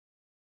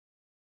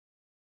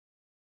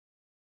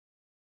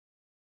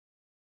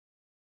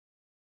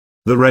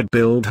The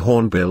red-billed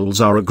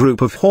hornbills are a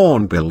group of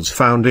hornbills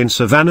found in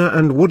savanna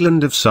and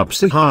woodland of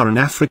sub-Saharan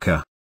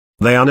Africa.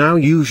 They are now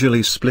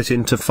usually split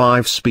into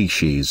 5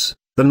 species: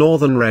 the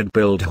northern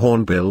red-billed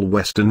hornbill,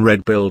 western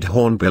red-billed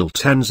hornbill,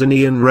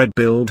 Tanzanian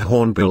red-billed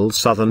hornbill,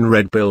 southern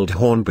red-billed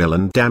hornbill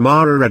and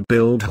Damara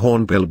red-billed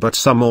hornbill, but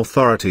some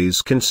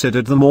authorities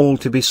considered them all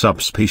to be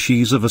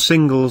subspecies of a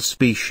single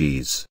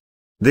species.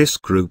 This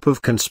group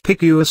of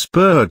conspicuous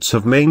birds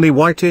have mainly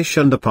whitish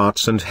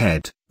underparts and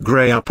head,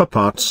 grey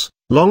upperparts,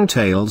 long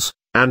tails,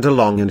 and a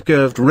long and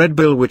curved red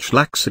bill which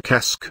lacks a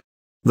casque.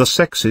 The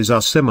sexes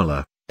are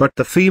similar, but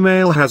the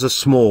female has a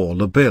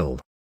smaller bill.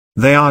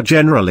 They are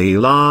generally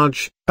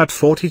large, at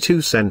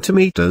 42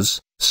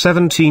 centimetres,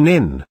 17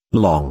 in,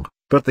 long,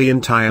 but the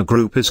entire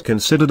group is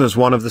considered as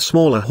one of the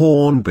smaller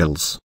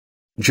hornbills.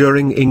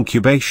 During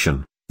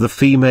incubation, the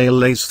female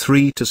lays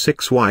 3 to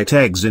 6 white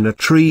eggs in a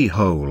tree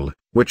hole,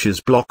 which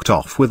is blocked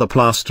off with a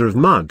plaster of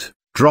mud,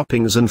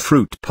 droppings and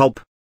fruit pulp.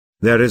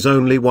 There is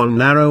only one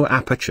narrow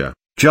aperture,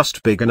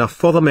 just big enough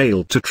for the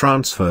male to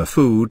transfer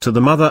food to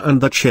the mother and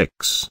the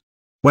chicks.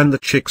 When the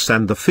chicks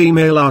and the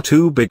female are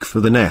too big for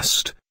the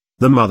nest,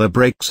 the mother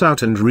breaks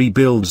out and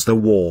rebuilds the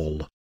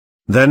wall.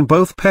 Then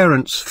both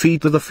parents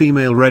feed to the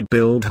female.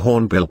 Red-billed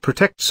hornbill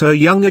protects her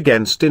young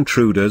against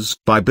intruders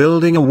by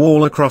building a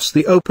wall across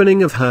the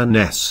opening of her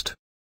nest.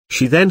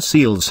 She then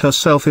seals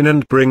herself in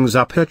and brings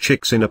up her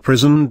chicks in a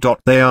prison.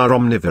 They are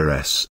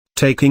omnivorous,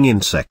 taking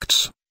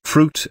insects,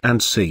 fruit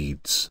and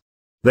seeds.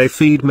 They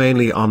feed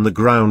mainly on the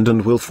ground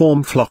and will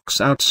form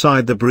flocks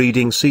outside the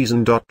breeding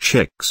season.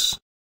 Chicks,